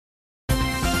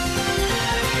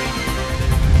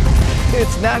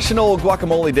It's National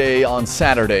Guacamole Day on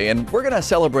Saturday, and we're going to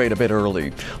celebrate a bit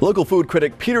early. Local food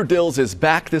critic Peter Dills is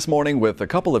back this morning with a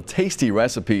couple of tasty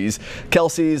recipes.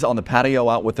 Kelsey's on the patio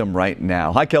out with them right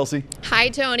now. Hi, Kelsey. Hi,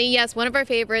 Tony. Yes, one of our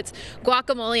favorites,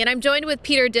 guacamole. And I'm joined with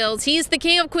Peter Dills. He's the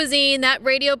king of cuisine, that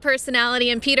radio personality.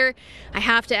 And Peter, I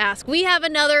have to ask, we have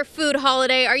another food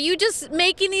holiday. Are you just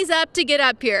making these up to get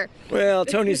up here? Well,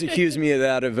 Tony's accused me of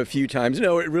that a few times.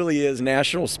 No, it really is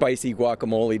National Spicy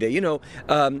Guacamole Day. You know,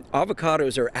 avocados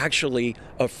are actually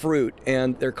a fruit,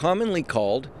 and they're commonly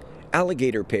called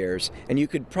alligator pears. And you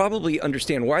could probably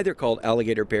understand why they're called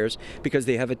alligator pears, because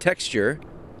they have a texture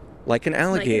like an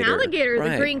alligator. Like an alligator.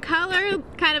 Right. The green color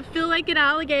kind of feel like an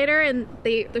alligator, and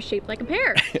they're shaped like a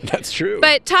pear. That's true.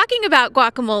 But talking about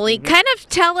guacamole, kind of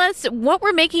tell us what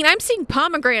we're making. I'm seeing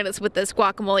pomegranates with this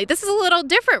guacamole. This is a little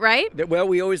different, right? Well,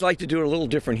 we always like to do it a little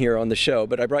different here on the show,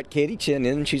 but I brought Katie Chin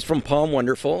in. She's from Palm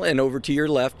Wonderful, and over to your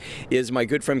left is my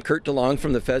good friend Kirk DeLong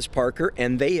from the Fez Parker,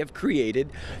 and they have created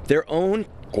their own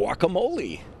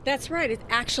guacamole. That's right. It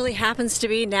actually happens to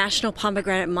be National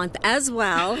Pomegranate Month as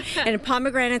well. And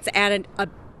pomegranates add a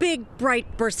big,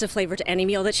 bright burst of flavor to any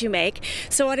meal that you make.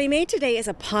 So what I made today is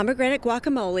a pomegranate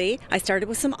guacamole. I started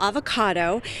with some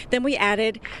avocado. Then we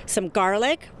added some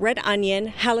garlic, red onion,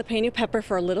 jalapeno pepper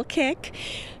for a little kick,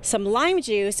 some lime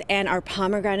juice, and our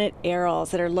pomegranate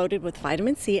arils that are loaded with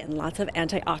vitamin C and lots of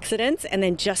antioxidants, and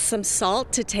then just some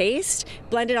salt to taste.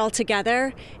 Blend it all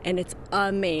together, and it's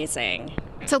amazing.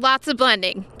 So lots of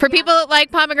blending. For people that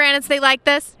like pomegranates, they like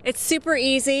this? It's super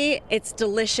easy, it's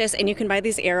delicious, and you can buy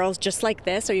these arrows just like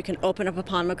this, or you can open up a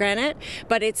pomegranate.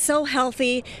 But it's so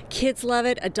healthy, kids love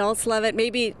it, adults love it,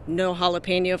 maybe no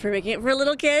jalapeno for making it for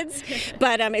little kids.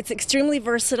 But it's extremely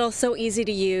versatile, so easy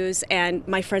to use, and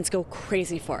my friends go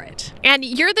crazy for it. And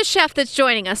you're the chef that's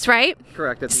joining us, right?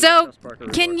 Correct. So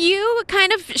can you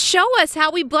kind of show us how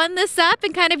we blend this up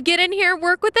and kind of get in here and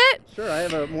work with it? Sure, I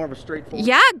have more of a straightforward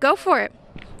Yeah, go for it.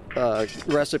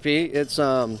 recipe. It's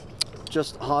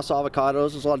just Hass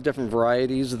avocados. There's a lot of different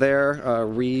varieties there,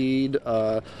 Reed,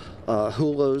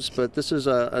 Hulos, but this is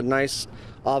a nice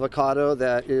avocado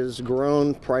that is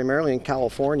grown primarily in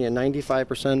California.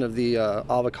 95% of the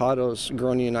avocados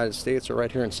grown in the United States are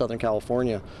right here in Southern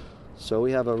California. So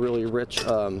we have a really rich,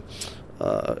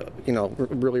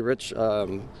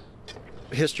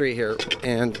 history here.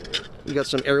 And we got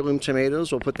some heirloom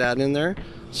tomatoes. We'll put that in there.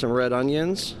 Some red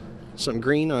onions, some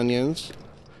green onions,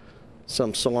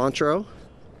 some cilantro,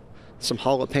 some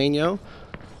jalapeno,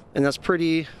 and that's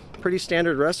pretty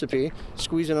standard recipe.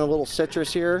 Squeeze in a little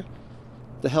citrus here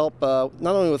to help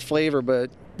not only with flavor, but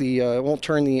it won't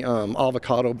turn the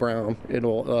avocado brown.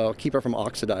 It'll keep it from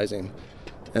oxidizing.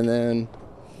 And then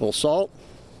a little salt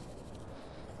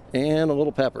and a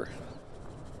little pepper.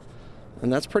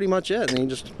 And that's pretty much it. And you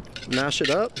just mash it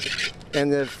up.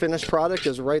 And the finished product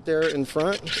is right there in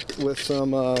front with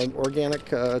some organic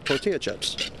tortilla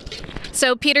chips.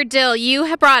 So Peter Dill, you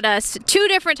have brought us two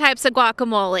different types of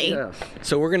guacamole. Yeah.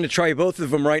 So we're going to try both of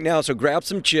them right now. So grab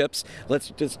some chips. Let's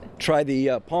just try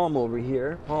the Palm over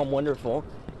here. Palm Wonderful.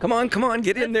 Come on,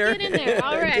 get in there. Get in there,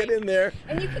 all right. Get in there.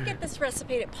 And you can get this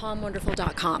recipe at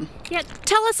palmwonderful.com. Yeah,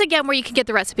 tell us again where you can get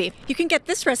the recipe. You can get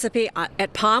this recipe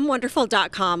at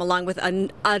palmwonderful.com along with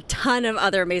a ton of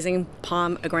other amazing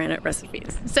pomegranate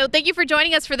recipes. So thank you for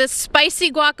joining us for this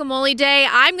spicy guacamole day.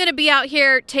 I'm going to be out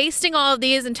here tasting all of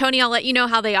these, and Tony, I'll let you know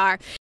how they are.